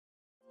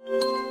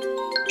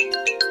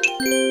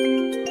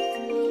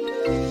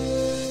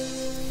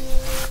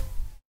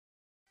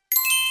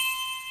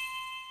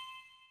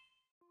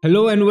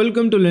Hello and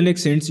welcome to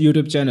Linux Hints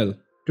YouTube channel.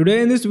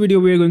 Today in this video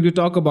we are going to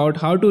talk about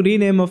how to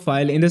rename a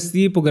file in the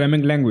C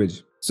programming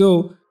language.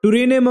 So to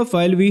rename a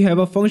file we have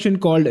a function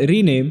called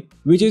rename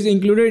which is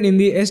included in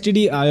the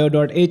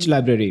stdio.h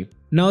library.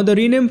 Now the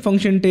rename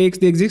function takes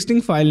the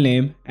existing file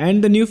name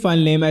and the new file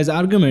name as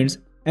arguments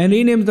and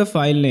renames the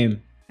file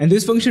name. And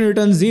this function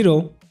returns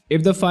 0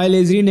 if the file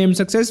is renamed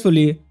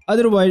successfully,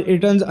 otherwise it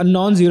returns a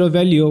non-zero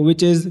value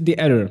which is the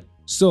error.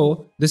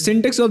 So the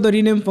syntax of the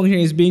rename function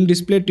is being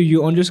displayed to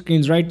you on your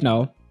screens right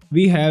now.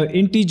 We have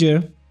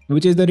integer,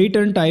 which is the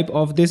return type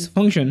of this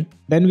function.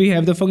 Then we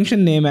have the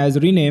function name as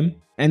rename,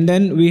 and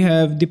then we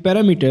have the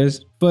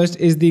parameters. First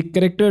is the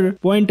character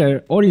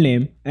pointer old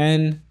name,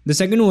 and the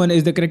second one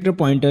is the character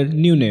pointer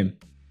new name.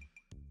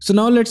 So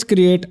now let's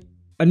create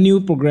a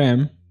new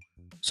program.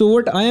 So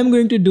what I am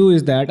going to do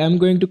is that I'm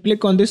going to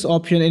click on this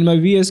option in my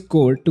VS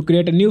Code to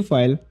create a new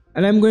file.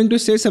 And I'm going to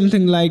say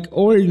something like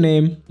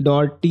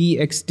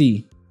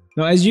oldname.txt.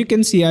 Now as you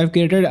can see, I've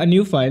created a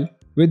new file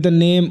with the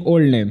name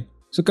oldname.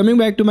 So coming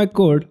back to my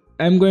code,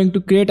 I'm going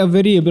to create a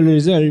variable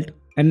result,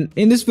 and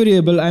in this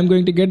variable I'm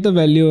going to get the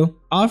value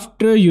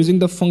after using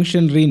the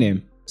function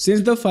rename.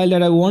 Since the file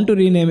that I want to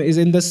rename is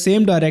in the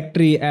same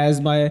directory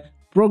as my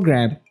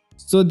program,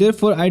 so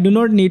therefore I do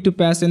not need to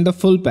pass in the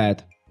full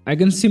path. I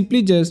can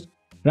simply just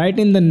write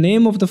in the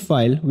name of the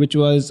file, which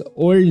was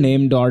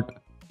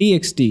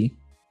oldname.txt.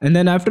 And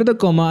then after the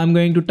comma, I'm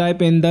going to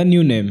type in the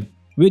new name,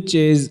 which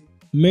is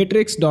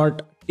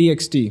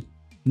matrix.txt.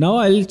 Now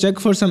I'll check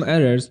for some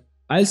errors.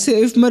 I'll say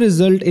if my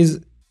result is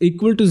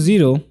equal to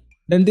 0,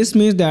 then this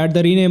means that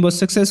the rename was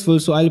successful.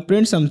 So I'll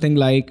print something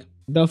like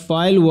the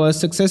file was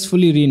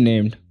successfully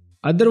renamed.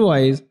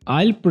 Otherwise,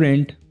 I'll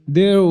print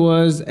there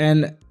was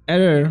an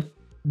error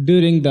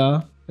during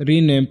the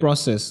rename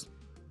process.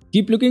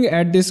 Keep looking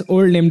at this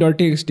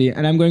oldname.txt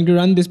and I'm going to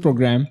run this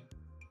program.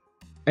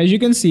 As you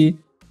can see,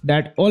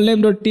 that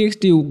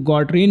oldname.txt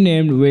got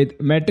renamed with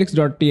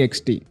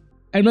matrix.txt.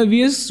 And my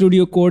VS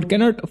Studio Code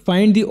cannot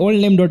find the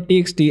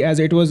oldname.txt as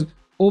it was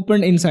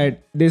opened inside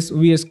this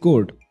VS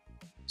Code.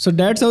 So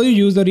that's how you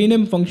use the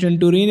rename function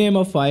to rename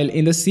a file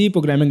in the C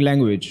programming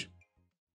language.